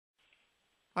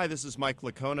Hi, this is Mike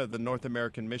Lacona of the North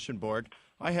American Mission Board.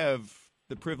 I have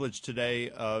the privilege today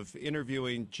of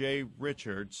interviewing Jay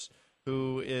Richards,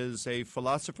 who is a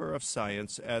philosopher of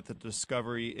science at the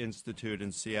Discovery Institute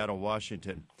in Seattle,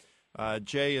 Washington.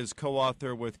 Jay is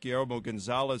co-author with Guillermo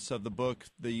Gonzalez of the book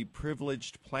The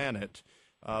Privileged Planet,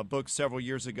 a book several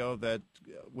years ago that,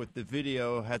 with the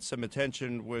video, had some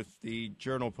attention with the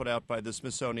journal put out by the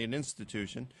Smithsonian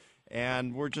Institution.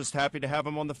 And we're just happy to have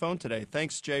him on the phone today.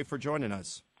 Thanks, Jay, for joining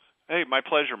us. Hey, my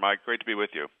pleasure, Mike. Great to be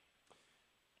with you.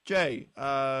 Jay,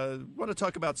 I want to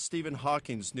talk about Stephen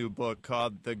Hawking's new book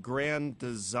called The Grand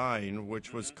Design,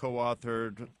 which was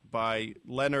co-authored by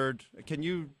Leonard. Can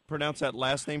you pronounce that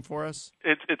last name for us?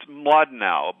 It's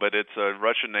Mlodinow, but it's a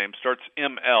Russian name. Starts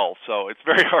ML, so it's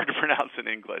very hard to pronounce in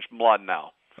English.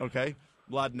 Mlodinow. Okay,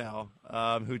 Mlodinow,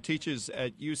 who teaches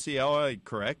at UCLA,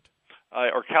 correct?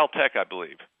 Or Caltech, I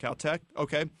believe. Caltech,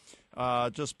 okay.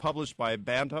 Just published by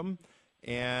Bantam.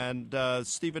 And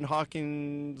Stephen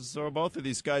Hawking, so both of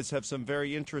these guys have some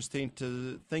very interesting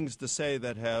things to say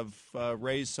that have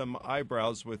raised some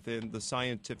eyebrows within the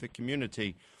scientific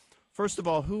community. First of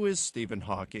all, who is Stephen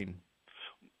Hawking?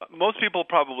 Most people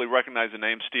probably recognize the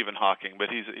name Stephen Hawking, but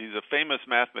he's a famous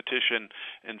mathematician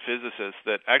and physicist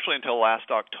that actually until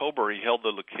last October he held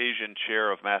the Lucasian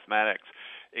Chair of Mathematics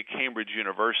at Cambridge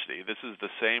University. This is the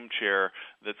same chair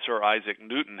that Sir Isaac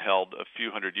Newton held a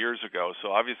few hundred years ago.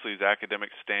 So obviously his academic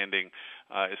standing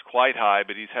is quite high,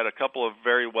 but he's had a couple of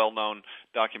very well-known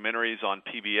documentaries on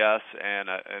PBS and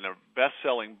a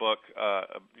best-selling book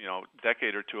a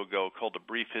decade or two ago called A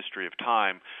Brief History of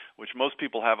Time, which most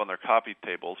people have on their coffee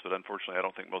tables, but unfortunately I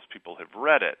don't think most people have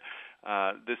read it.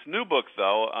 This new book,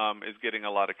 though, is getting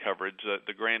a lot of coverage,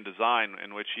 The Grand Design,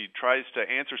 in which he tries to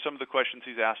answer some of the questions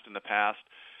he's asked in the past,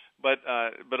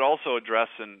 but also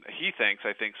address and he thinks,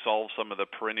 I think, solve some of the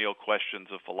perennial questions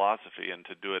of philosophy, and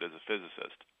to do it as a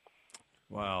physicist.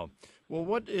 Wow. Well,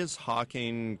 what is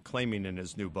Hawking claiming in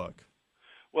his new book?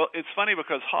 Well, it's funny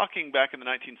because Hawking back in the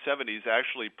 1970s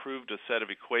actually proved a set of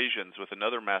equations with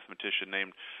another mathematician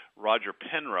named Roger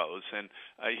Penrose, and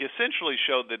he essentially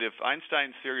showed that if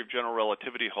Einstein's theory of general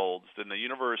relativity holds, then the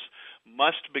universe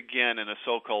must begin in a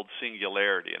so-called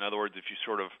singularity. In other words, if you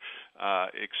sort of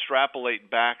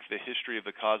extrapolate back the history of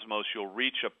the cosmos, you'll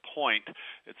reach a point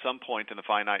at some point in the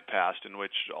finite past in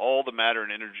which all the matter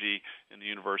and energy in the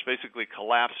universe basically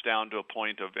collapse down to a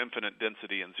point of infinite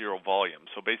density and zero volume.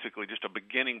 So basically just a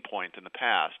beginning point in the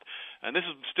past. And this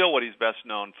is still what he's best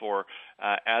known for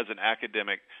as an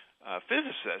academic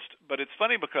physicist, but it's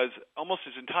funny because almost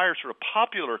his entire sort of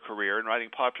popular career in writing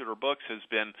popular books has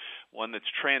been one that's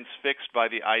transfixed by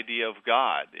the idea of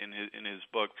God. In his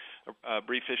book, A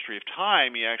Brief History of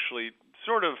Time, he actually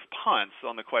sort of punts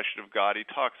on the question of God. He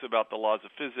talks about the laws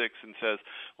of physics and says,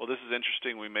 well, this is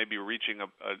interesting, we may be reaching a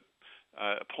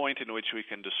point in which we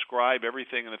can describe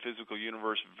everything in the physical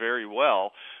universe very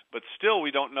well, but still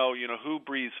we don't know, who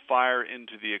breathes fire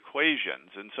into the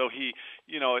equations. And so he,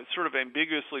 it sort of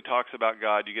ambiguously talks about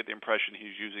God. You get the impression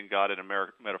he's using God in a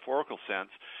metaphorical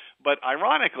sense. But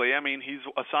ironically, he's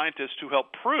a scientist who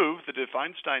helped prove that if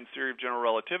Einstein's theory of general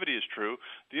relativity is true,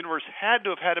 the universe had to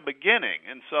have had a beginning.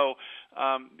 And so,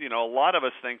 a lot of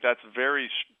us think that's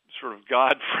very sort of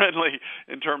God-friendly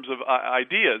in terms of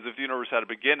ideas. If the universe had a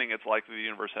beginning, it's likely the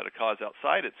universe had a cause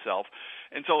outside itself.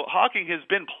 And so Hawking has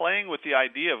been playing with the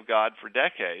idea of God for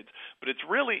decades, but it's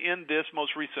really in this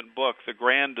most recent book, The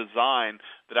Grand Design,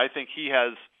 that I think he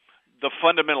has the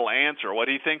fundamental answer, what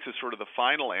he thinks is sort of the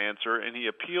final answer, and he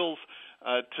appeals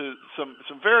to some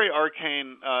very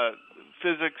arcane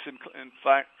physics, and in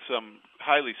fact some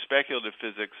highly speculative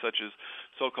physics such as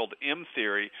so-called M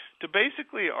theory, to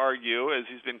basically argue, as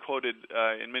he's been quoted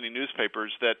in many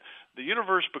newspapers, that the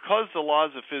universe, because the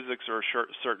laws of physics are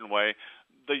a certain way,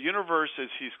 the universe, as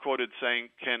he's quoted saying,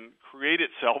 can create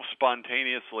itself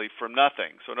spontaneously from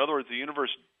nothing. So in other words, the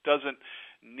universe doesn't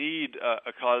need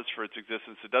a cause for its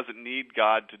existence. It doesn't need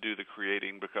God to do the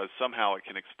creating because somehow it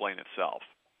can explain itself.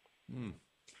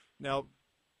 Now,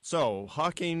 so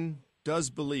Hawking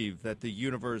does believe that the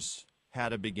universe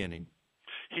had a beginning.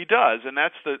 He does, and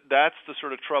that's the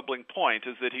sort of troubling point,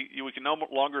 is that we can no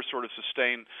longer sort of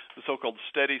sustain the so-called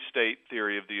steady state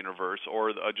theory of the universe,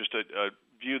 or just a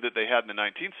view that they had in the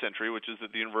 19th century, which is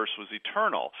that the universe was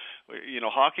eternal.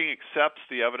 Hawking accepts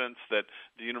the evidence that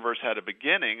the universe had a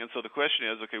beginning, and so the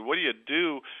question is, okay, what do you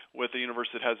do with a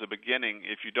universe that has a beginning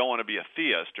if you don't want to be a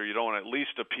theist, or you don't want to at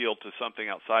least appeal to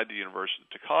something outside the universe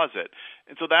to cause it?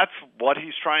 And so that's what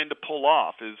he's trying to pull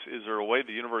off, is there a way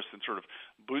the universe can sort of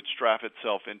bootstrap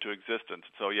itself into existence?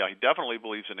 So yeah, he definitely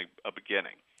believes in a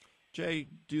beginning. Jay,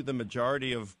 do the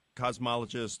majority of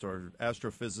cosmologists or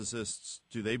astrophysicists,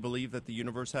 do they believe that the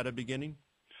universe had a beginning?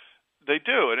 They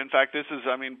do, and in fact, this is,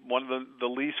 one of the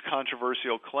least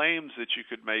controversial claims that you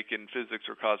could make in physics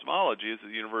or cosmology is that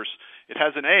the universe, it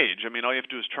has an age. All you have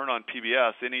to do is turn on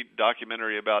PBS. Any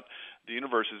documentary about the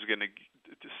universe is going to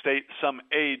state some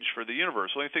age for the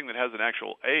universe. The only thing that has an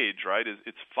actual age, right, is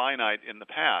it's finite in the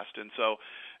past. And so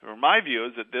my view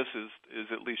is that this is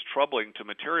at least troubling to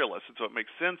materialists. And so it makes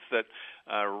sense that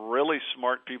really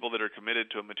smart people that are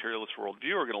committed to a materialist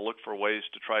worldview are going to look for ways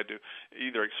to try to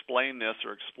either explain this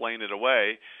or explain it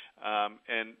away.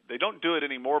 And they don't do it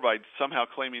anymore by somehow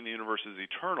claiming the universe is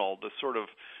eternal. The sort of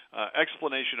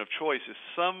explanation of choice is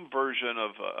some version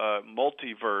of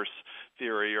multiverse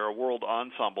theory or a world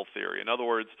ensemble theory. In other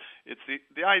words, it's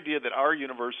the idea that our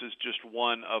universe is just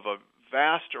one of a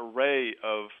vast array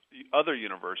of other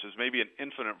universes, maybe an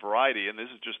infinite variety, and this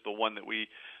is just the one that we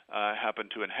happen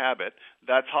to inhabit.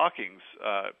 That's Hawking's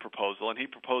proposal, and he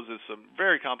proposes some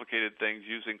very complicated things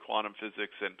using quantum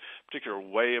physics and a particular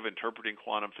way of interpreting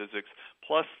quantum physics,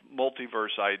 plus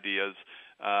multiverse ideas.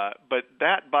 But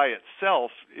that by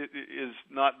itself is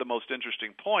not the most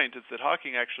interesting point. It's that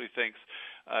Hawking actually thinks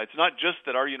it's not just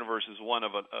that our universe is one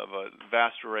of a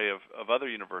vast array of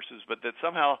other universes, but that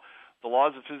somehow the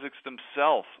laws of physics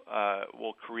themselves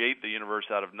will create the universe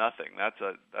out of nothing. That's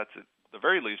at the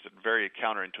very least a very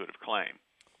counterintuitive claim.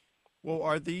 Well,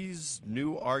 are these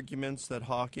new arguments that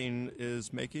Hawking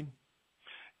is making?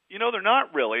 They're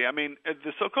not really.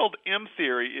 The so-called M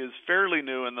theory is fairly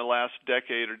new in the last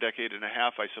decade or decade and a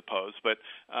half, I suppose. But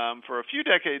for a few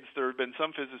decades, there have been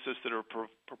some physicists that have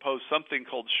proposed something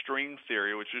called string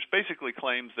theory, which just basically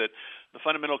claims that the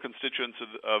fundamental constituents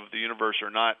of the universe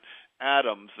are not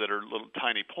atoms that are little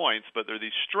tiny points, but they're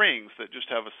these strings that just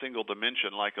have a single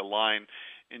dimension, like a line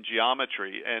in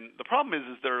geometry. And the problem is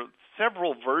there are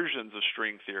several versions of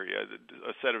string theory,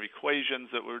 a set of equations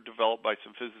that were developed by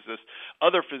some physicists.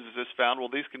 Other physicists found,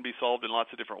 well, these can be solved in lots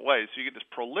of different ways. So you get this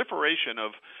proliferation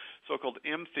of so-called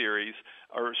M theories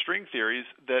or string theories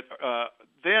that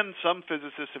then some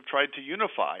physicists have tried to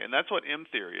unify, and that's what M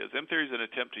theory is. M theory is an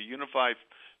attempt to unify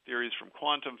theories from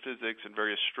quantum physics and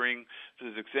various string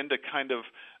physics into kind of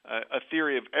a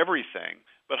theory of everything.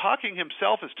 But Hawking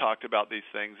himself has talked about these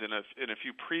things in a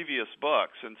few previous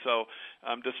books, and so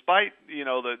despite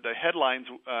the headlines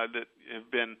that have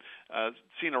been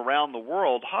seen around the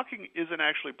world, Hawking isn't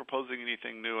actually proposing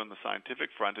anything new on the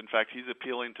scientific front. In fact, he's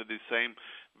appealing to these same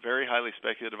very highly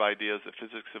speculative ideas that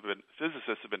physicists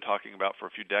have been talking about for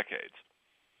a few decades.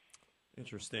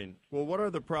 Interesting. Well, what are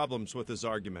the problems with his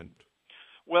argument?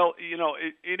 Well,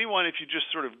 anyone, if you just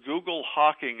sort of Google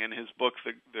Hawking and his book,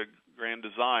 The Grand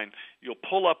Design, you'll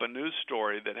pull up a news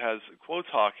story that quotes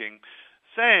Hawking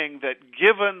saying that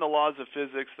given the laws of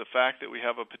physics, the fact that we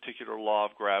have a particular law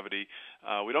of gravity,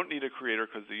 we don't need a creator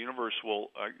because the universe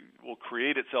will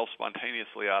create itself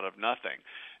spontaneously out of nothing.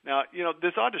 Now,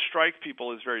 this ought to strike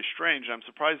people as very strange. I'm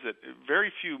surprised that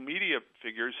very few media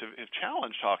figures have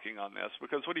challenged Hawking on this,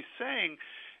 because what he's saying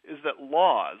is that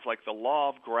laws, like the law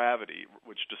of gravity,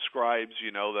 which describes,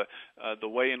 the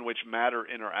way in which matter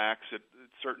interacts at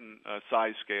certain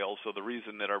size scales, so the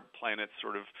reason that our planets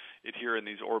sort of adhere in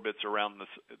these orbits around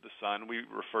the sun, we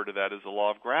refer to that as the law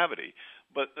of gravity.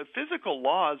 But the physical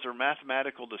laws are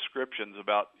mathematical descriptions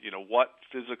about, what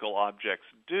physical objects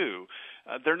do.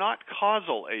 They're not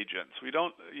causal agents. We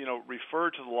don't, refer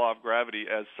to the law of gravity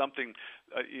as something,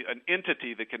 an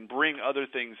entity that can bring other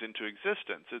things into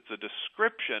existence. It's a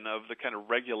description of the kind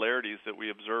of regularities that we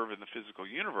observe in the physical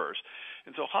universe.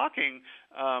 And so Hawking,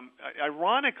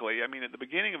 ironically, at the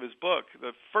beginning of his book,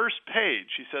 the first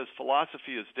page, he says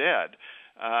philosophy is dead.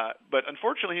 But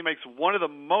unfortunately, he makes one of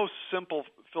the most simple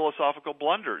philosophical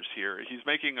blunders here. He's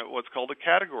making what's called a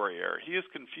category error. He is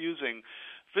confusing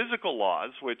physical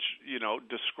laws, which,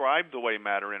 describe the way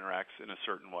matter interacts in a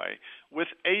certain way, with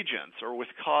agents or with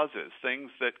causes,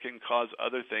 things that can cause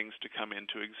other things to come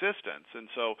into existence. And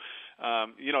so,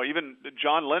 even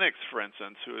John Lennox, for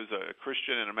instance, who is a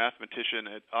Christian and a mathematician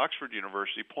at Oxford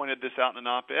University, pointed this out in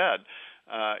an op-ed.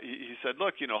 He said,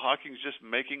 look, Hawking's just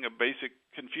making a basic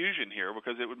confusion here,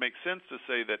 because it would make sense to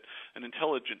say that an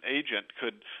intelligent agent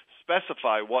could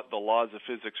specify what the laws of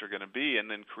physics are going to be and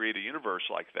then create a universe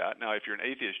like that. Now, if you're an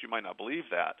atheist, you might not believe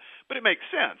that, but it makes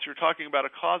sense. You're talking about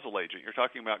a causal agent. You're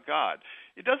talking about God.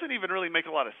 It doesn't even really make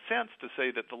a lot of sense to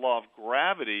say that the law of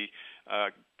gravity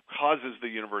causes the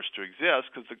universe to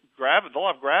exist, because the law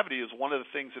of gravity is one of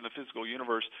the things in the physical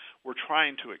universe we're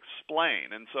trying to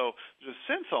explain. And so there's a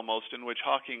sense almost in which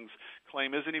Hawking's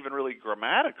claim isn't even really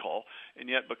grammatical,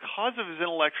 and yet because of his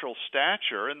intellectual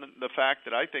stature and the fact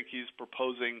that I think he's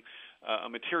proposing a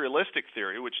materialistic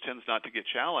theory, which tends not to get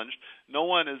challenged, no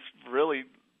one is really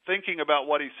thinking about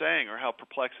what he's saying or how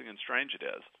perplexing and strange it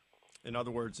is. In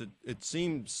other words, it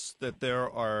seems that there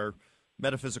are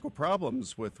metaphysical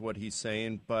problems with what he's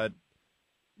saying, but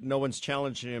no one's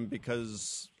challenging him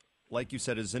because, like you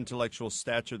said, his intellectual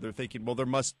stature, they're thinking, well,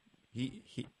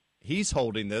 he's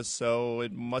holding this, so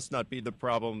it must not be the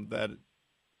problem that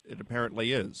it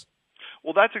apparently is.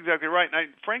 Well, that's exactly right.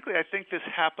 And frankly, I think this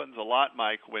happens a lot,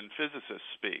 Mike, when physicists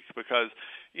speak, because,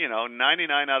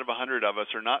 99 out of 100 of us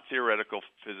are not theoretical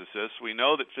physicists. We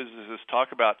know that physicists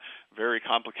talk about very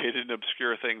complicated and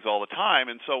obscure things all the time.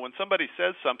 And so when somebody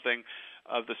says something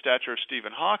of the stature of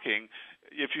Stephen Hawking,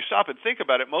 if you stop and think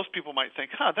about it, most people might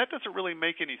think, that doesn't really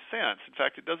make any sense. In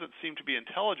fact, it doesn't seem to be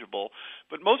intelligible.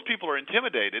 But most people are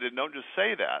intimidated and don't just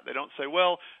say that. They don't say,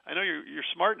 well, I know you're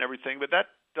smart and everything, but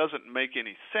that doesn't make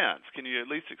any sense. Can you at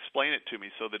least explain it to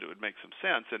me so that it would make some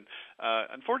sense? And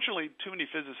unfortunately, too many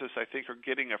physicists, I think, are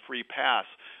getting a free pass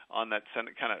on that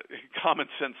kind of common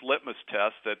sense litmus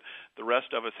test that the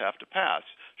rest of us have to pass.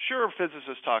 Sure,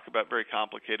 physicists talk about very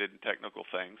complicated and technical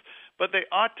things, but they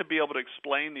ought to be able to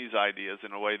explain these ideas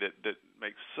in a way that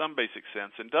makes some basic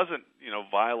sense and doesn't,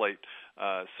 violate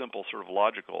simple sort of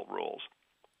logical rules.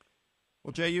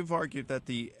 Well, Jay, you've argued that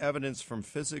the evidence from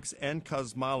physics and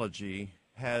cosmology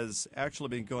has actually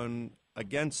been going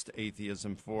against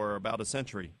atheism for about a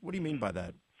century. What do you mean by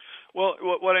that? Well,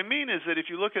 what I mean is that if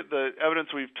you look at the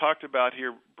evidence we've talked about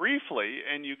here briefly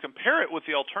and you compare it with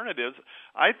the alternatives,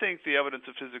 I think the evidence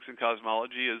of physics and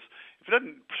cosmology is, if it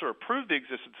doesn't sort of prove the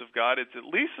existence of God, it's at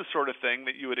least the sort of thing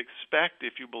that you would expect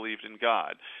if you believed in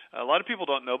God. A lot of people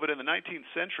don't know, but in the 19th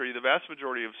century, the vast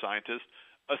majority of scientists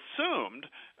assumed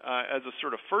as a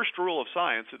sort of first rule of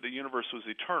science that the universe was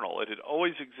eternal. It had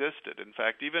always existed. In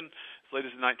fact, even as late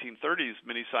as the 1930s,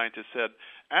 many scientists said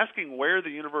asking where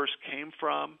the universe came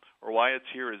from or why it's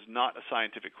here is not a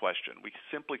scientific question. We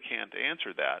simply can't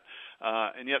answer that.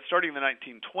 And yet, starting in the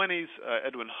 1920s,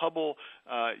 Edwin Hubble,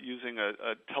 using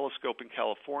a telescope in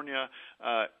California,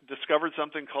 discovered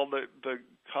something called the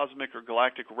cosmic or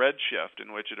galactic redshift,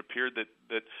 in which it appeared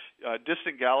that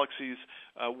distant galaxies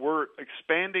were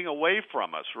expanding away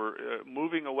from us, were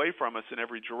moving away from us in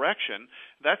every direction.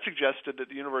 That suggested that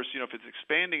the universe, if it's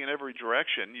expanding in every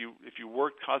direction, if you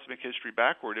work cosmic history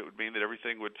backward, it would mean that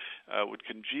everything would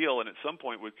congeal, and at some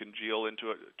point would congeal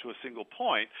into a single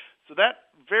point. So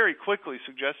that very quickly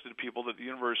suggested to people that the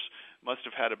universe must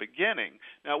have had a beginning.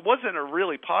 Now, it wasn't a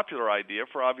really popular idea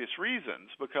for obvious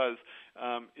reasons, because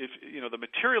if the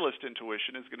materialist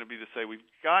intuition is going to be to say we've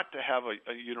got to have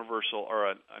a universal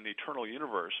or an eternal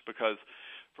universe, because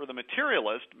for the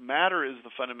materialist, matter is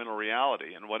the fundamental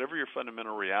reality, and whatever your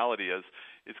fundamental reality is,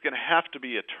 it's going to have to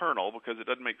be eternal, because it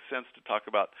doesn't make sense to talk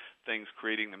about things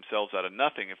creating themselves out of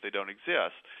nothing if they don't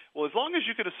exist. Well, as long as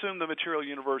you could assume the material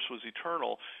universe was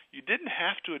eternal, you didn't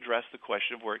have to address the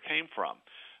question of where it came from.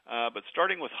 But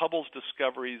starting with Hubble's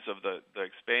discoveries of the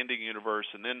expanding universe,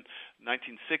 and then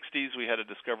 1960s we had a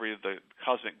discovery of the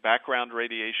cosmic background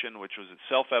radiation, which was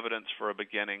itself evidence for a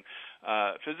beginning.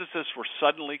 Physicists were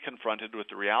suddenly confronted with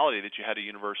the reality that you had a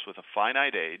universe with a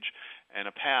finite age and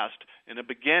a past and a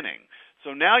beginning.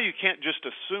 So now you can't just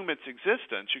assume its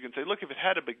existence. You can say, look, if it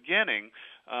had a beginning,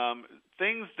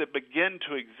 things that begin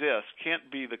to exist can't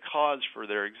be the cause for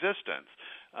their existence.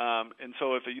 And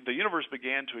so if the universe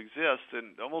began to exist,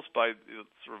 then almost by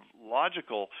sort of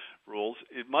logical rules,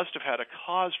 it must have had a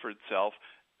cause for itself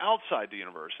outside the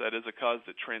universe. That is, a cause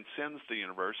that transcends the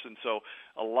universe. And so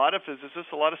a lot of physicists,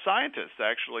 a lot of scientists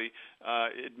actually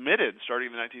admitted,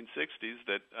 starting in the 1960s,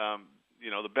 that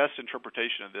the best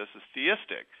interpretation of this is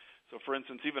theistic. So, for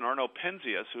instance, even Arno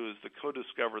Penzias, who is the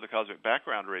co-discoverer of the cosmic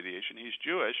background radiation, he's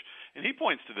Jewish, and he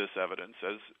points to this evidence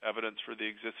as evidence for the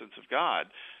existence of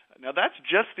God. Now, that's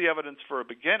just the evidence for a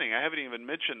beginning. I haven't even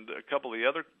mentioned a couple of the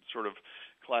other sort of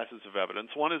classes of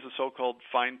evidence. One is the so-called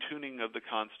fine-tuning of the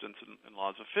constants and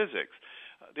laws of physics.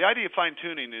 The idea of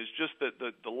fine-tuning is just that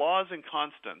the laws and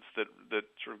constants that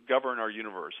sort of govern our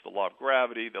universe, the law of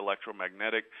gravity, the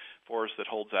electromagnetic force that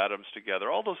holds atoms together,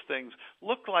 all those things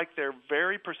look like they're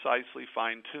very precisely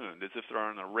fine-tuned, as if they're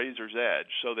on a razor's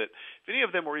edge, so that if any of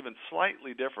them were even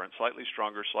slightly different, slightly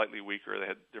stronger, slightly weaker, they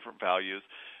had different values,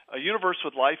 a universe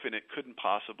with life in it couldn't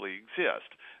possibly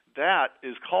exist. That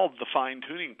is called the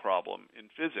fine-tuning problem in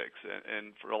physics.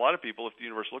 And for a lot of people, if the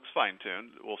universe looks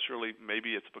fine-tuned, well, surely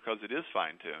maybe it's because it is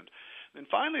fine-tuned. And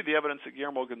finally, the evidence that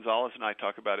Guillermo Gonzalez and I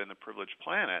talk about in The Privileged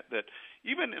Planet, that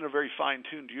even in a very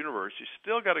fine-tuned universe, you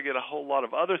still got to get a whole lot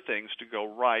of other things to go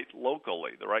right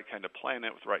locally, the right kind of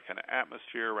planet with the right kind of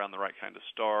atmosphere around the right kind of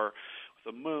star,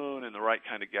 with the moon and the right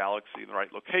kind of galaxy, the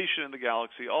right location in the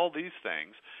galaxy, all these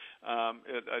things.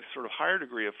 a sort of higher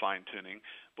degree of fine-tuning.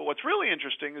 But what's really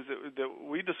interesting is that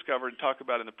we discovered and talk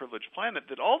about in the Privileged Planet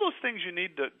that all those things you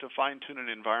need to fine-tune an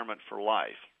environment for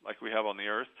life, like we have on the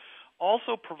Earth,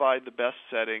 also provide the best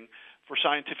setting for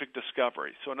scientific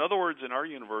discovery. So in other words, in our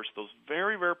universe, those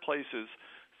very rare places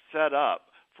set up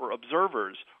for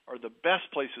observers are the best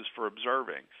places for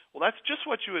observing. Well, that's just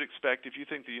what you would expect if you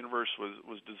think the universe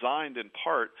was designed in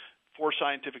part for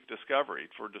scientific discovery,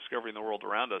 for discovering the world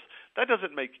around us. That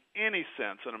doesn't make any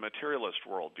sense in a materialist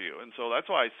worldview. And so that's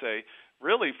why I say,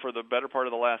 really, for the better part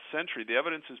of the last century, the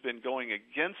evidence has been going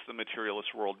against the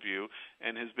materialist worldview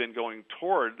and has been going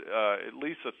toward at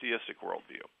least a theistic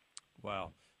worldview.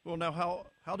 Wow. Well, now,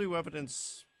 how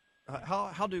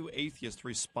do atheists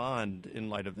respond in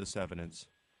light of this evidence?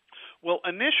 Well,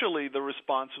 initially, the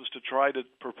response was to try to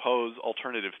propose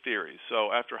alternative theories.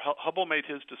 So after Hubble made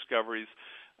his discoveries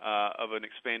of an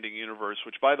expanding universe,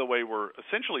 which, by the way, were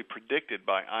essentially predicted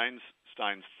by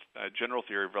Einstein's general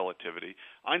theory of relativity,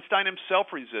 Einstein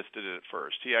himself resisted it at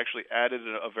first. He actually added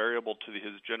a variable to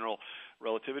his general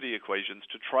relativity equations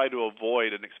to try to avoid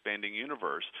an expanding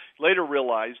universe. Later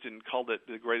realized and called it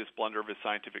the greatest blunder of his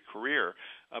scientific career.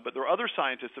 But there are other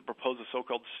scientists that propose a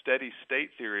so-called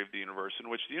steady-state theory of the universe, in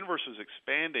which the universe is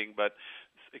expanding, but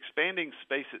expanding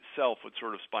space itself would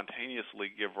sort of spontaneously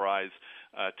give rise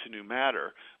to new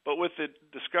matter. But with the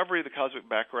discovery of the cosmic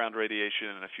background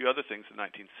radiation and a few other things in the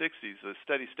 1960s, the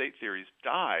steady-state theories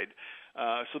died.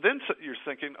 So then you're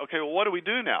thinking, okay, well, what do we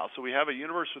do now? So we have a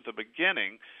universe with a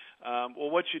beginning. Well,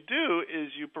 what you do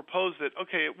is you propose that,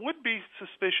 okay, it would be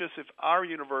suspicious if our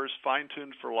universe,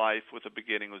 fine-tuned for life with a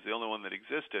beginning, was the only one that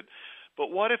existed. But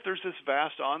what if there's this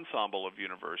vast ensemble of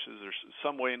universes? There's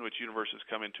some way in which universes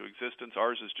come into existence.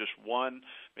 Ours is just one.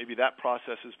 Maybe that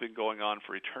process has been going on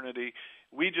for eternity.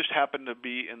 We just happen to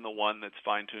be in the one that's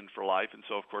fine-tuned for life, and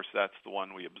so, of course, that's the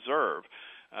one we observe.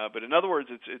 But in other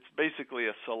words, it's basically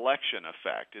a selection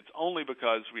effect. It's only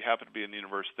because we happen to be in the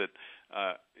universe that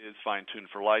is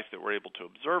fine-tuned for life that we're able to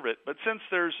observe it. But since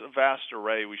there's a vast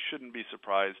array, we shouldn't be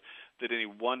surprised that any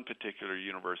one particular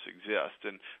universe exists.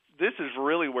 And this is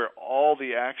really where all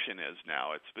the action is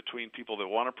now. It's between people that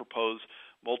want to propose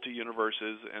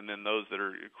multi-universes and then those that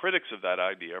are critics of that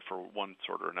idea for one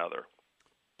sort or another.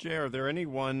 Jay, are there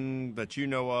anyone that you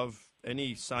know of,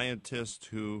 any scientist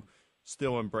who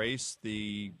still embrace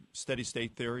the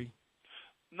steady-state theory?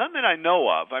 None that I know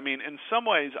of. I mean, in some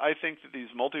ways, I think that these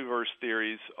multiverse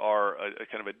theories are a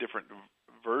kind of a different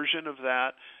version of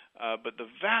that. But the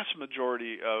vast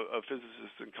majority of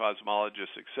physicists and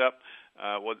cosmologists accept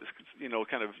what is,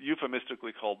 kind of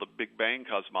euphemistically called the Big Bang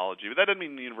cosmology. But that doesn't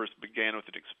mean the universe began with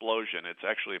an explosion. It's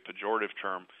actually a pejorative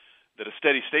term that a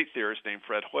steady-state theorist named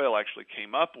Fred Hoyle actually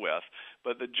came up with.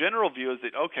 But the general view is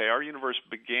that, okay, our universe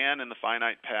began in the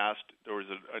finite past. There was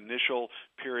an initial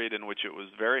period in which it was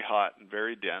very hot and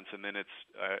very dense, and then it's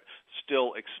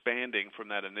still expanding from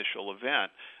that initial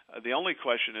event. The only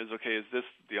question is, okay, is this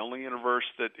the only universe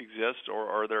that exists,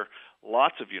 or are there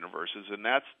lots of universes? And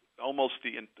that's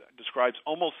describes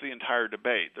almost the entire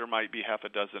debate. There might be half a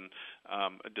dozen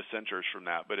dissenters from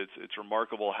that, but it's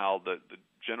remarkable how the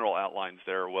general outlines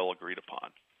there are well agreed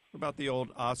upon. What about the old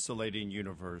oscillating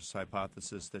universe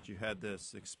hypothesis that you had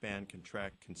this expand,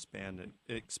 contract, contract,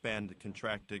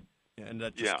 and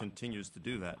that just continues to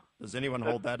do that? Does anyone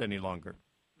hold that any longer?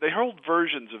 They hold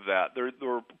versions of that. There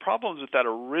were problems with that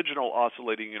original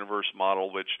oscillating universe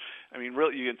model, which, I mean,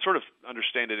 really, you can sort of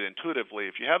understand it intuitively.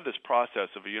 If you have this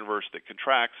process of a universe that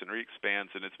contracts and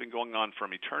re-expands, and it's been going on from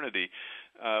eternity,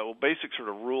 basic sort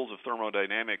of rules of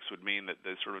thermodynamics would mean that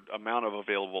the sort of amount of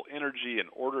available energy and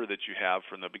order that you have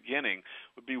from the beginning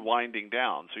would be winding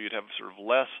down. So you'd have sort of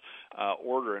less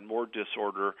order and more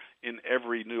disorder in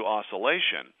every new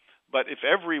oscillation. But if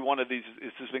every one of these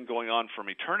has been going on from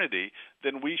eternity,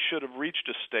 then we should have reached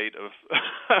a state of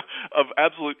of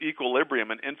absolute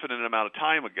equilibrium an infinite amount of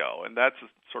time ago, and that's a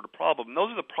sort of problem. And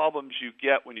those are the problems you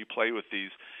get when you play with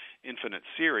these infinite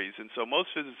series. And so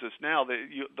most physicists now,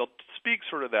 they'll speak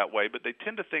sort of that way, but they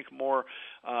tend to think more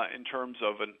in terms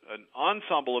of an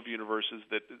ensemble of universes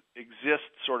that exist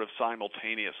sort of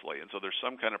simultaneously. And so there's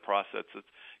some kind of process that's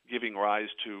giving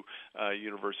rise to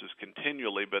universes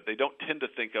continually, but they don't tend to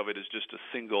think of it as just a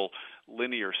single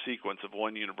linear sequence of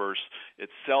one universe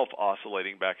itself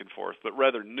oscillating back and forth, but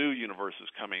rather new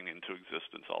universes coming into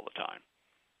existence all the time.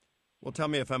 Well, tell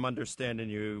me if I'm understanding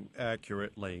you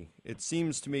accurately. It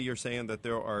seems to me you're saying that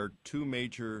there are two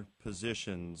major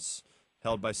positions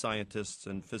held by scientists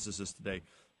and physicists today.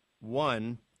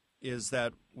 One is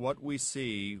that what we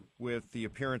see with the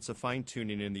appearance of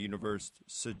fine-tuning in the universe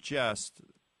suggests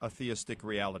a theistic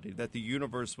reality, that the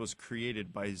universe was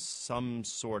created by some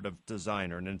sort of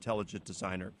designer, an intelligent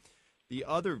designer. The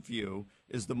other view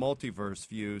is the multiverse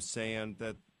view, saying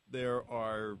that there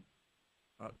are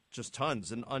just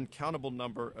tons, an uncountable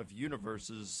number of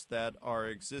universes that are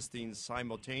existing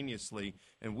simultaneously,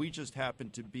 and we just happen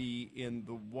to be in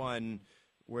the one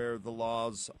where the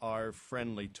laws are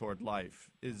friendly toward life.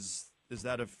 Is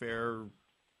that a fair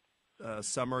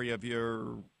summary of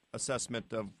your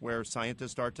assessment of where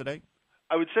scientists are today?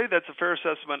 I would say that's a fair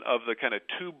assessment of the kind of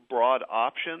two broad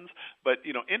options, but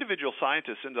individual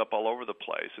scientists end up all over the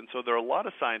place, and so there are a lot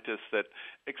of scientists that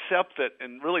accept that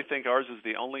and really think ours is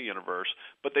the only universe,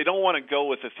 but they don't want to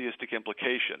go with the theistic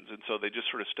implications, and so they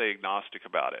just sort of stay agnostic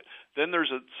about it. Then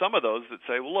there's some of those that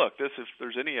say, well, look, if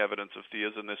there's any evidence of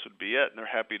theism, this would be it, and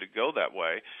they're happy to go that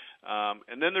way.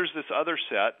 And then there's this other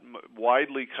set,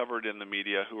 widely covered in the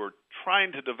media, who are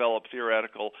trying to develop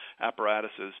theoretical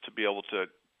apparatuses to be able to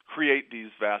create these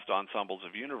vast ensembles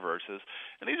of universes.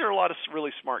 And these are a lot of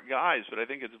really smart guys, but I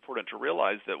think it's important to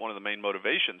realize that one of the main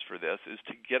motivations for this is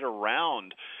to get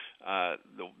around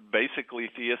the basically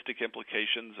theistic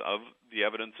implications of the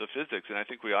evidence of physics. And I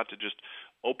think we ought to just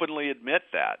openly admit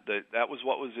that was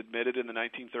what was admitted in the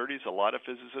 1930s. A lot of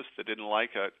physicists that didn't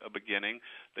like a beginning,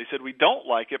 they said we don't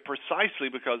like it precisely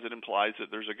because it implies that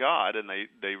there's a God, and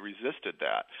they resisted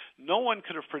that. No one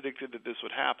could have predicted that this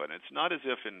would happen. It's not as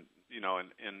if in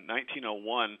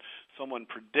 1901 someone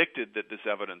predicted that this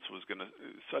evidence was going to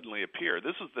suddenly appear.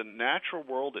 This was the natural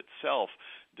world itself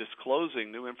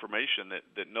disclosing new information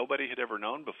that nobody had ever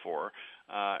known before.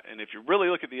 And if you really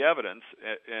look at the evidence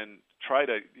and try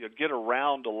to get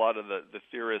around a lot of the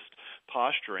theorist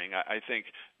posturing, I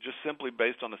think just simply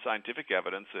based on the scientific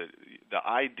evidence, the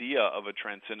idea of a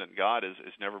transcendent God has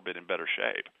never been in better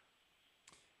shape.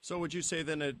 So would you say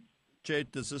then, Jay,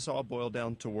 does this all boil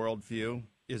down to worldview?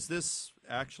 Is this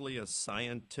actually a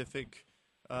scientific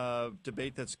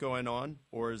debate that's going on,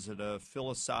 or is it a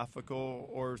philosophical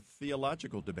or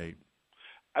theological debate?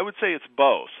 I would say it's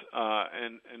both.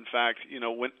 And in fact,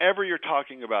 whenever you're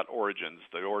talking about origins,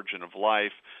 the origin of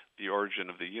life, the origin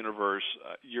of the universe,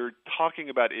 you're talking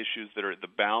about issues that are at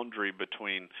the boundary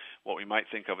between what we might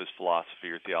think of as philosophy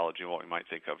or theology and what we might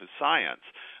think of as science.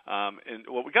 And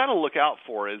what we got to look out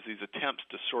for is these attempts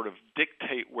to sort of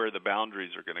dictate where the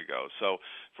boundaries are going to go. So,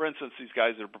 for instance, these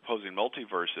guys that are proposing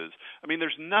multiverses,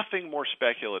 there's nothing more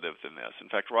speculative than this. In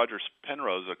fact, Roger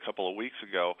Penrose, a couple of weeks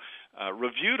ago,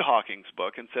 reviewed Hawking's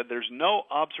book and said there's no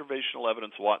observational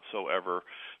evidence whatsoever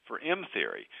for M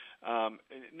theory.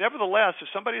 Nevertheless, if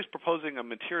somebody is proposing a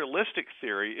materialistic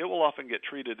theory, it will often get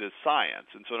treated as science.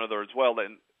 And so in other words, well,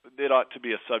 then it ought to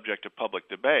be a subject of public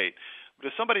debate. But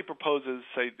if somebody proposes,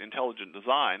 say, intelligent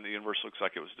design, the universe looks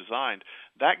like it was designed,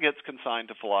 that gets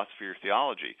consigned to philosophy or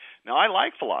theology. Now, I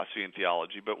like philosophy and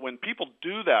theology, but when people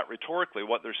do that rhetorically,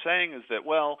 what they're saying is that,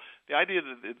 well, the idea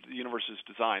that the universe is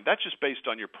designed, that's just based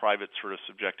on your private sort of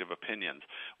subjective opinions.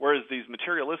 Whereas these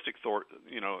materialistic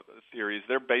theories,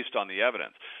 they're based on the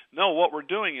evidence. No, what we're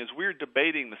doing is we're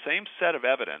debating the same set of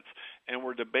evidence, and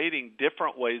we're debating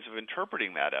different ways of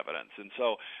interpreting that evidence. And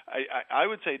so I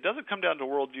would say it doesn't come down to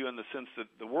worldview in the sense that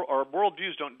our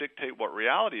worldviews don't dictate what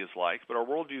reality is like, but our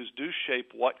worldviews do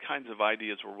shape what kinds of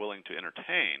ideas we're willing to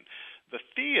entertain. The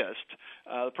theist,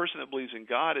 the person that believes in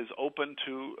God, is open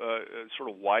to a sort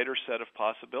of wider set of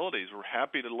possibilities. We're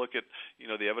happy to look at,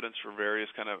 the evidence for various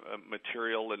kind of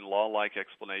material and law-like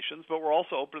explanations, but we're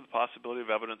also open to the possibility of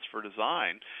evidence for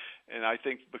design. And I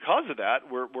think because of that,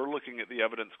 we're looking at the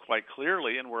evidence quite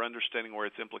clearly, and we're understanding where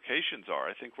its implications are.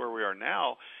 I think where we are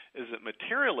now is that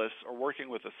materialists are working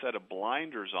with a set of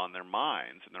blinders on their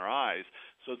minds and their eyes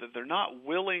so that they're not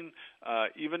willing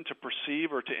even to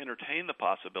perceive or to entertain the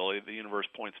possibility that the universe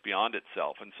points beyond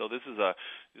itself. And so this is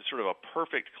sort of a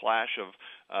perfect clash of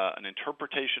an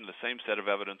interpretation of the same set of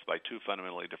evidence by two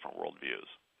fundamentally different worldviews.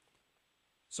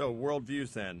 So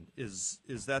worldviews, then, is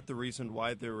that the reason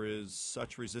why there is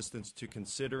such resistance to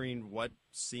considering what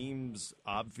seems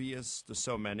obvious to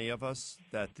so many of us,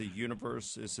 that the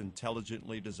universe is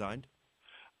intelligently designed?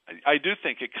 I do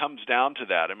think it comes down to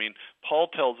that. Paul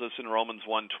tells us in Romans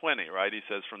 1:20, right? He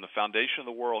says, from the foundation of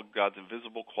the world, God's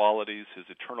invisible qualities, his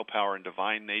eternal power and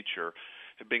divine nature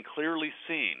have been clearly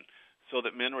seen, so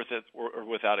that men were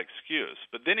without excuse.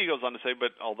 But then he goes on to say,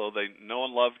 but although they know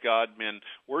and love God, men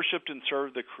worshipped and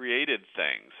served the created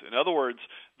things. In other words,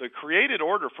 the created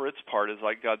order, for its part, is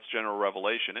like God's general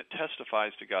revelation. It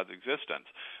testifies to God's existence.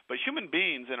 But human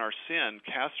beings in our sin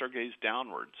cast our gaze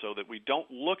downward so that we don't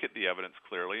look at the evidence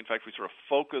clearly. In fact, we sort of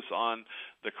focus on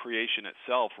the creation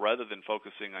itself rather than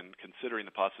focusing on considering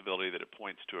the possibility that it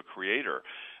points to a creator.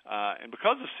 And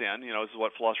because of sin, this is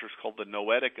what philosophers call the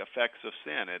noetic effects of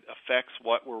sin. It affects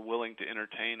what we're willing to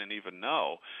entertain and even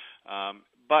know.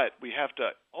 But we have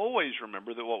to always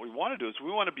remember that what we want to do is we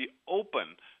want to be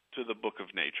open to the book of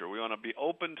nature. We want to be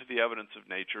open to the evidence of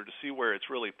nature to see where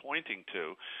it's really pointing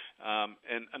to.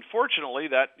 And unfortunately,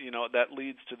 that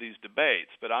leads to these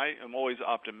debates. But I am always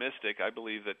optimistic. I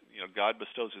believe that God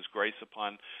bestows His grace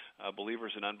upon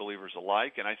believers and unbelievers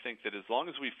alike. And I think that as long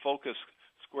as we focus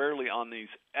squarely on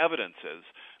these evidences,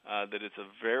 that it's a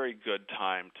very good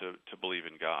time to believe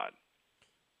in God.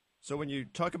 So when you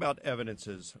talk about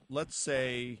evidences, let's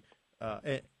say,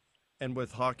 and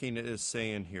with Hawking is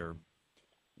saying here,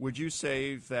 would you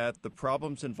say that the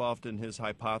problems involved in his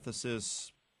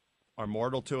hypothesis are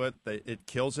mortal to it, that it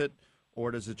kills it,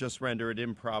 or does it just render it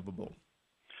improbable?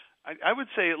 I would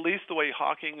say at least the way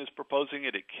Hawking is proposing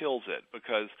it, it kills it,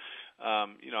 because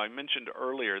I mentioned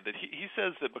earlier that he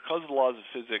says that because the laws of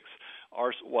physics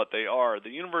are what they are,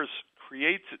 the universe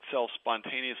creates itself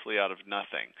spontaneously out of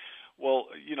nothing.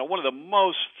 Well, one of the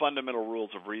most fundamental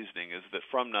rules of reasoning is that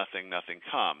from nothing, nothing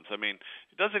comes. I mean,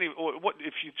 it doesn't even.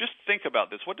 If you just think about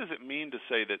this, what does it mean to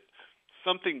say that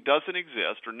something doesn't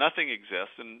exist or nothing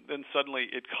exists, and then suddenly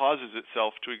it causes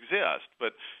itself to exist?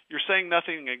 But you're saying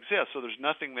nothing exists, so there's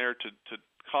nothing there to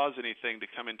cause anything to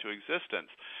come into existence.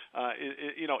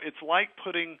 It's like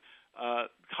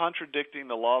contradicting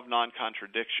the law of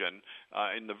non-contradiction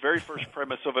in the very first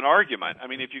premise of an argument. I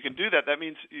mean, if you can do that, that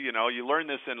means, you learn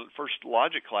this in first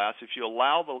logic class. If you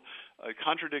allow the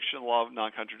contradiction of the law of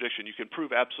non-contradiction, you can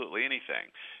prove absolutely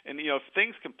anything. And, if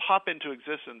things can pop into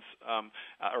existence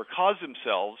or cause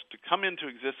themselves to come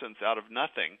into existence out of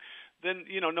nothing, then,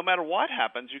 no matter what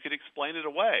happens, you could explain it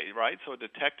away, right? So a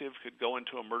detective could go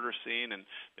into a murder scene and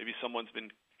maybe someone's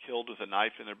been killed with a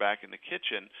knife in their back in the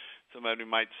kitchen. Somebody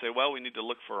might say, well, we need to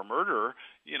look for a murderer,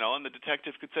 and the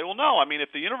detective could say, well, no, I mean, if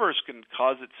the universe can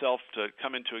cause itself to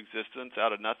come into existence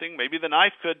out of nothing, maybe the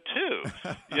knife could too.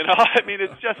 I mean,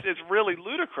 it's really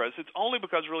ludicrous. It's only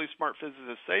because really smart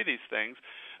physicists say these things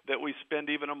that we spend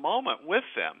even a moment with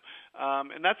them.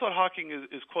 And that's what Hawking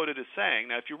is quoted as saying.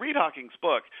 Now, if you read Hawking's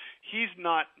book, he's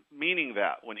not meaning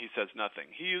that when he says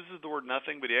nothing. He uses the word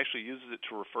nothing, but he actually uses it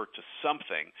to refer to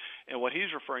something. And what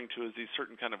he's referring to is these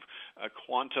certain kind of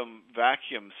quantum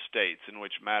vacuum states in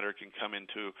which matter can come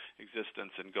into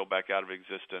existence and go back out of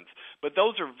existence. But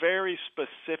those are very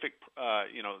specific,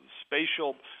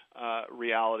 spatial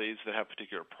realities that have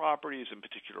particular properties and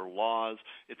particular laws.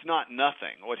 It's not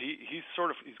nothing. What he's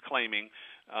claiming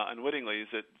unwittingly is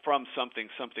that from something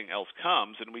else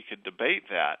comes, and we could debate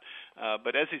that.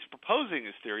 But as he's proposing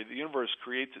his theory, the universe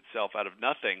creates itself out of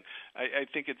nothing. I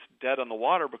think it's dead on the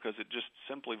water because it just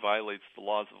simply violates the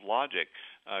laws of logic,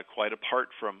 quite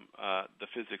apart from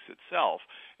the physics itself.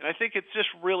 And I think it's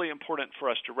just really important for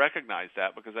us to recognize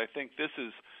that, because I think this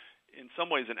is in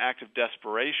some ways an act of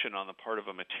desperation on the part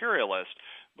of a materialist,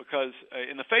 because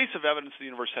in the face of evidence the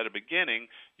universe had a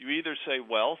beginning, you either say,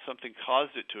 well, something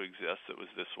caused it to exist that was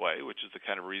this way, which is the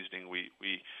kind of reasoning we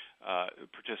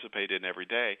participate in every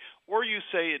day, or you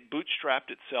say it bootstrapped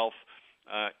itself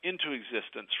into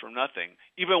existence from nothing,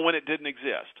 even when it didn't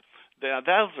exist. Now,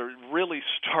 those are really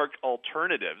stark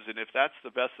alternatives, and if that's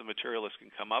the best the materialist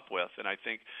can come up with, then I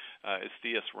think as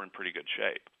theists we're in pretty good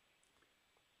shape.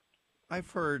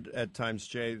 I've heard at times,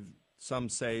 Jay, some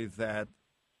say that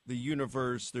the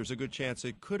universe, there's a good chance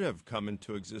it could have come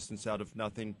into existence out of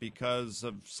nothing because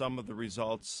of some of the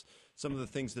results, some of the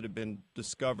things that have been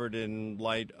discovered in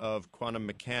light of quantum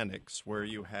mechanics, where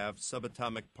you have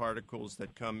subatomic particles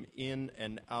that come in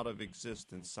and out of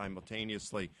existence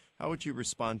simultaneously. How would you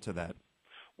respond to that?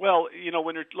 Well,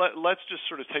 when let's just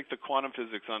sort of take the quantum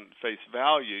physics on face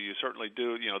value. You certainly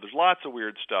do. There's lots of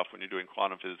weird stuff when you're doing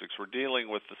quantum physics. We're dealing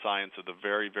with the science of the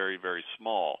very, very, very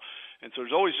small. And so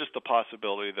there's always just the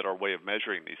possibility that our way of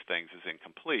measuring these things is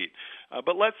incomplete.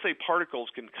 But let's say particles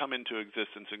can come into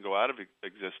existence and go out of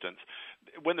existence.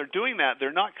 When they're doing that,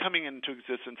 they're not coming into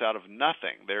existence out of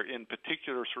nothing. They're in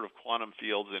particular sort of quantum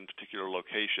fields in particular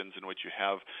locations in which you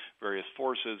have various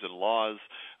forces and laws.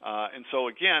 And so,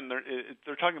 again,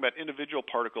 they're talking about individual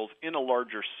particles in a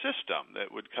larger system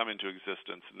that would come into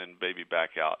existence and then maybe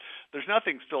back out. There's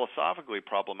nothing philosophically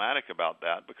problematic about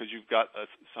that because you've got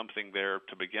something there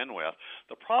to begin with.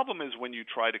 The problem is when you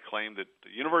try to claim that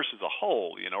the universe as a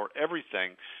whole, or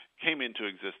everything came into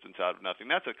existence out of nothing.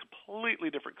 That's a completely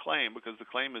different claim, because the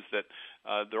claim is that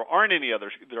there aren't any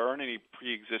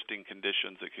pre-existing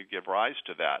conditions that could give rise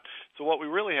to that. So what we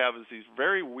really have is these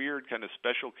very weird kind of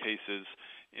special cases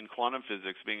in quantum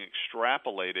physics being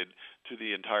extrapolated to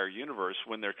the entire universe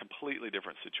when they're completely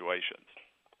different situations.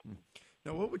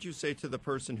 Now, what would you say to the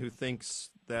person who thinks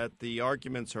that the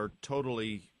arguments are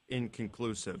totally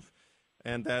inconclusive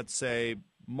and that, say,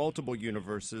 multiple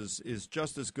universes is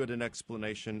just as good an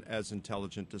explanation as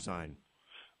intelligent design?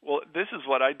 Well, this is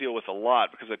what I deal with a lot,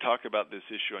 because I talk about this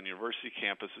issue on university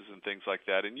campuses and things like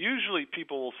that. And usually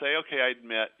people will say, okay, I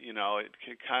admit, it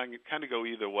can kind of go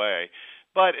either way,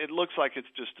 but it looks like it's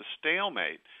just a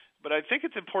stalemate. But I think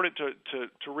it's important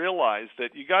to realize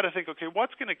that you got to think, okay,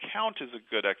 what's going to count as a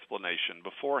good explanation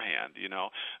beforehand?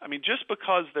 I mean, just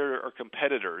because there are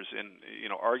competitors in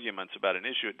arguments about an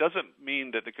issue, it doesn't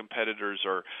mean that the competitors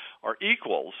are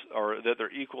equals or that they're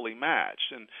equally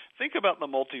matched. And think about the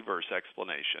multiverse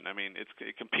explanation. I mean,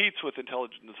 it competes with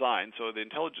intelligent design. So the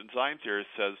intelligent design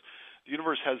theorist says the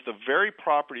universe has the very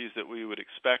properties that we would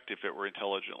expect if it were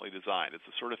intelligently designed. It's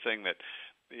the sort of thing that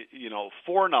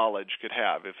foreknowledge could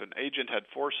have. If an agent had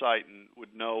foresight and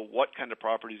would know what kind of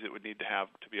properties it would need to have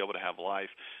to be able to have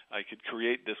life, I could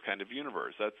create this kind of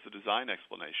universe. That's the design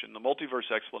explanation. The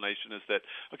multiverse explanation is that,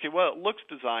 okay, well, it looks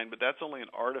designed, but that's only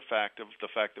an artifact of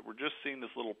the fact that we're just seeing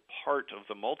this little part of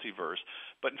the multiverse.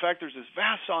 But in fact, there's this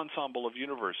vast ensemble of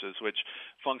universes which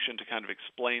function to kind of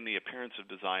explain the appearance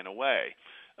of design away.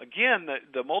 Again,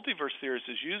 the multiverse theorist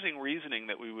is using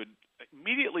reasoning that we would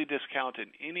immediately discount in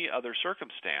any other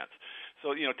circumstance.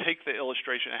 So, take the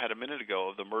illustration I had a minute ago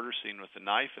of the murder scene with the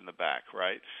knife in the back,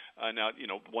 right? Now,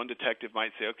 one detective might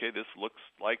say, okay, this looks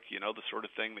like, the sort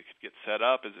of thing that could get set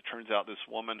up. As it turns out, this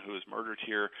woman who was murdered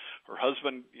here, her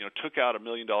husband, took out $1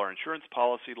 million insurance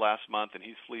policy last month, and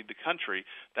he's fled the country.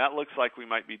 That looks like we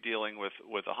might be dealing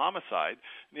with a homicide.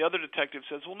 And the other detective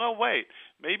says, well, no, wait.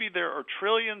 Maybe there are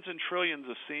trillions and trillions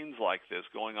of scenes like this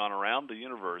going on around the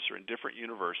universe or in different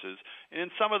universes, and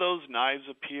in some of those, knives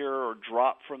appear or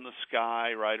drop from the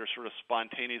sky, right, or sort of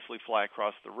spontaneously fly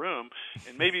across the room,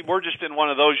 and maybe we're just in one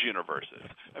of those universes.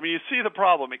 I mean, you see the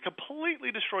problem. It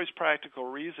completely destroys practical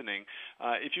reasoning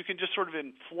if you can just sort of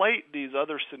inflate these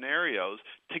other scenarios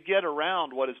to get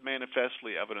around what is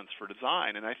manifestly evidence for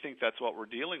design, and I think that's what we're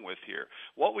dealing with here.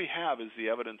 What we have is the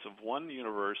evidence of one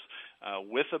universe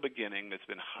with a beginning that's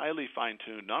been highly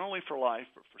fine-tuned, not only for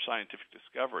life, but for scientific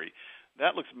discovery.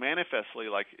 That looks manifestly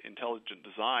like intelligent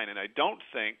design, and I don't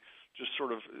think just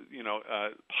sort of,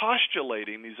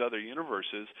 postulating these other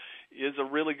universes is a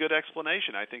really good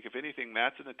explanation. I think, if anything,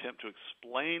 that's an attempt to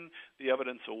explain the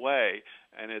evidence away,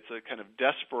 and it's a kind of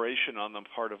desperation on the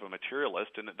part of a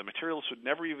materialist, and that the materialist would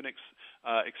never even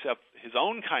accept his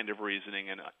own kind of reasoning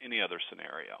in any other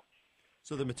scenario.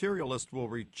 So the materialist will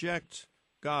reject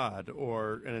God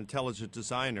or an intelligent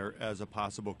designer as a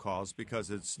possible cause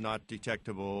because it's not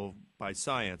detectable by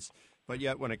science. But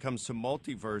yet when it comes to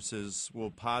multiverses,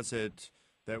 we'll posit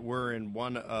that we're in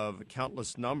one of a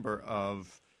countless number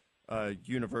of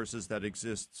universes that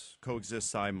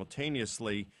coexist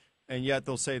simultaneously, and yet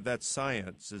they'll say that's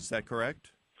science. Is that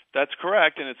correct? That's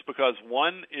correct, and it's because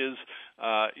one is,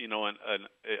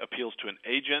 appeals to an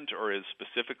agent or is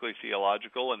specifically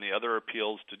theological, and the other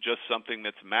appeals to just something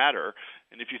that's matter.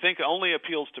 And if you think only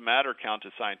appeals to matter count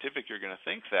as scientific, you're going to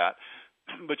think that.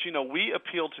 But, we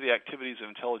appeal to the activities of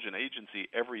intelligent agency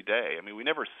every day. I mean, we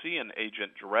never see an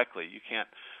agent directly. You can't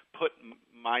put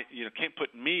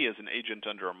me as an agent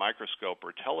under a microscope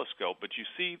or telescope, but you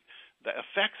see the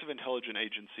effects of intelligent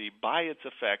agency by its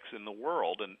effects in the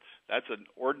world, and that's an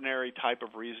ordinary type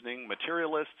of reasoning.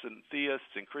 Materialists and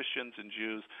theists and Christians and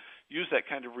Jews use that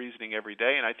kind of reasoning every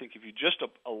day, and I think if you just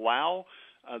allow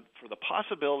for the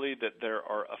possibility that there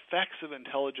are effects of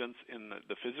intelligence in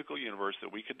the physical universe that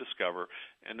we could discover,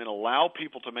 and then allow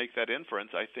people to make that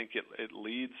inference, I think it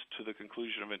leads to the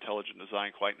conclusion of intelligent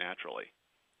design quite naturally.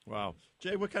 Wow.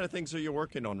 Jay, what kind of things are you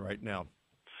working on right now?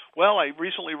 Well, I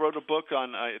recently wrote a book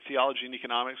on theology and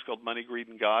economics called Money, Greed,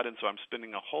 and God, and so I'm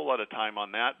spending a whole lot of time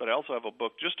on that. But I also have a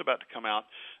book just about to come out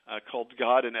called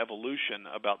God and Evolution,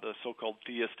 about the so-called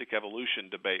theistic evolution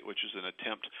debate, which is an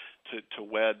attempt to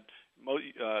wed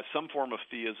some form of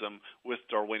theism with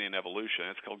Darwinian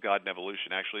evolution. It's called God and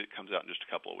Evolution. Actually, it comes out in just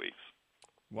a couple of weeks.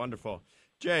 Wonderful.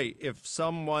 Jay, if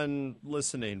someone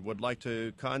listening would like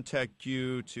to contact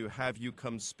you to have you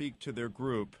come speak to their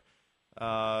group,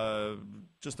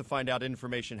 just to find out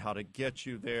information, how to get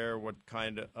you there, what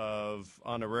kind of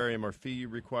honorarium or fee you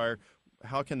require,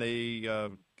 how can they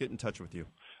get in touch with you?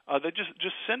 They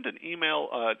just send an email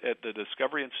at the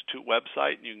Discovery Institute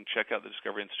website, and you can check out the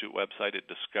Discovery Institute website at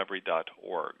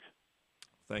discovery.org.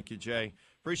 Thank you, Jay.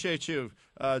 Appreciate you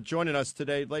joining us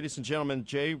today. Ladies and gentlemen,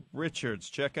 Jay Richards.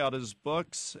 Check out his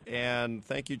books, and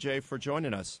thank you, Jay, for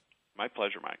joining us. My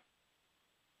pleasure, Mike.